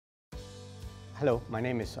Hello, my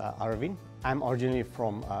name is Arvind. I'm originally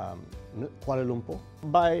from Kuala Lumpur.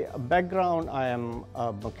 By background, I am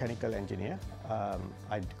a mechanical engineer.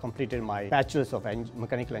 I completed my Bachelor's of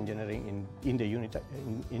Mechanical Engineering in the unit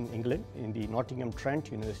in England, in the Nottingham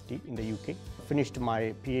Trent University in the UK. Finished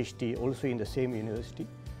my PhD also in the same university.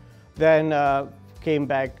 Then came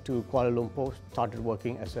back to Kuala Lumpur, started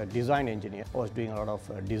working as a design engineer. I was doing a lot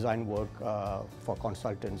of design work for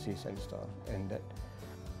consultancies and stuff. And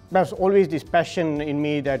there's always this passion in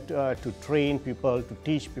me that to train people, to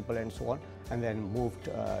teach people and so on. And then moved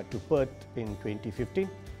to Perth in 2015.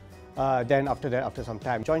 Then after that, after some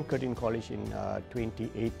time, joined Curtin College in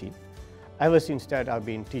 2018. Ever since that, I've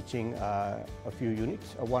been teaching a few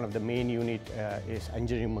units. One of the main unit is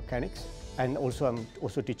engineering mechanics. And also I'm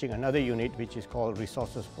also teaching another unit which is called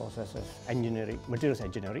resources processes engineering, materials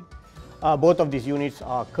engineering. Both of these units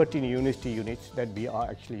are Curtin University units that we are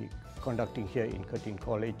actually conducting here in Curtin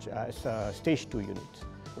College as stage 2 units.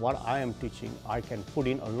 What I am teaching, I can put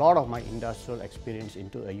in a lot of my industrial experience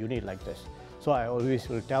into a unit like this. So I always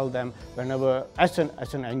will tell them whenever, as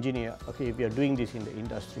an engineer, okay, if you are doing this in the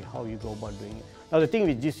industry, how you go about doing it. Now the thing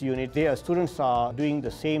with this unit, their students are doing the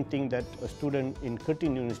same thing that a student in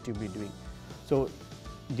Curtin University will be doing. So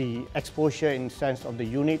the exposure in sense of the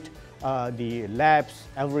unit, the labs,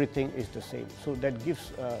 everything is the same. So that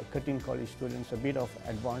gives Curtin College students a bit of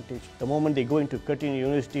advantage. The moment they go into Curtin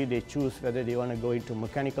University, they choose whether they want to go into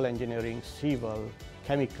mechanical engineering, civil,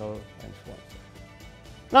 chemical, and so on.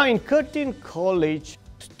 Now in Curtin College,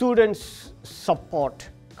 students' support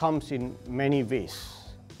comes in many ways.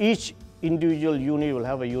 Each individual unit will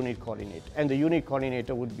have a unit coordinator, and the unit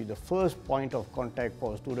coordinator would be the first point of contact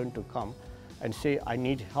for a student to come and say, I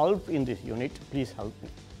need help in this unit, please help me.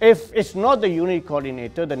 If it's not the unit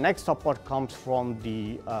coordinator, the next support comes from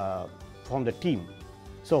the team.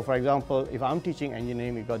 So for example, if I'm teaching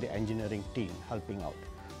engineering, we've got the engineering team helping out.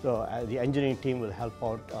 So the engineering team will help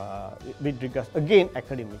out with regards, again,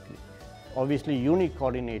 academically. Obviously, unit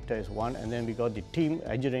coordinator is one, and then we got the team,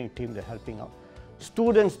 engineering team, they're helping out.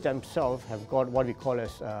 Students themselves have got what we call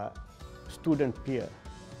as student peer.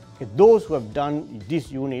 Okay, those who have done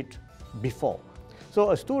this unit before.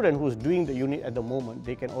 So a student who's doing the unit at the moment,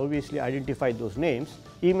 they can obviously identify those names,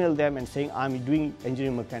 email them and saying, I'm doing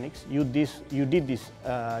engineering mechanics, you did this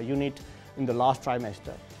unit in the last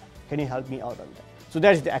trimester, can you help me out on that? So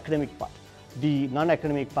that is the academic part. The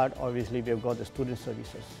non-academic part, obviously, we've got the student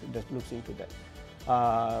services that looks into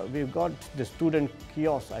that. We've got the student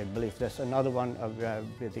kiosk, I believe. There's another one where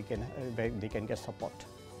they can get support.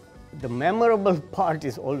 The memorable part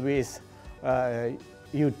is always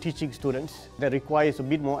you teaching students that requires a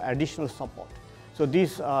bit more additional support. So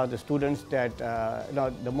these are the students that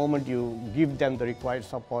the moment you give them the required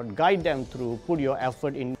support, guide them through, put your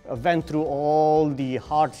effort in, went through all the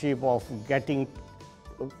hardship of getting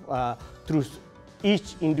through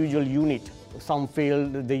each individual unit. Some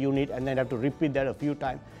failed the unit and then have to repeat that a few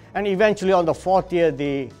times. And eventually on the 4th year,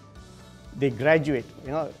 they graduate.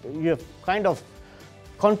 You have kind of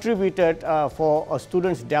contributed for a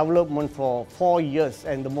student's development for 4 years,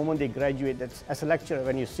 and the moment they graduate, that's, as a lecturer,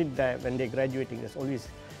 when you sit there, when they're graduating,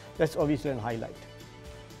 that's obviously a highlight.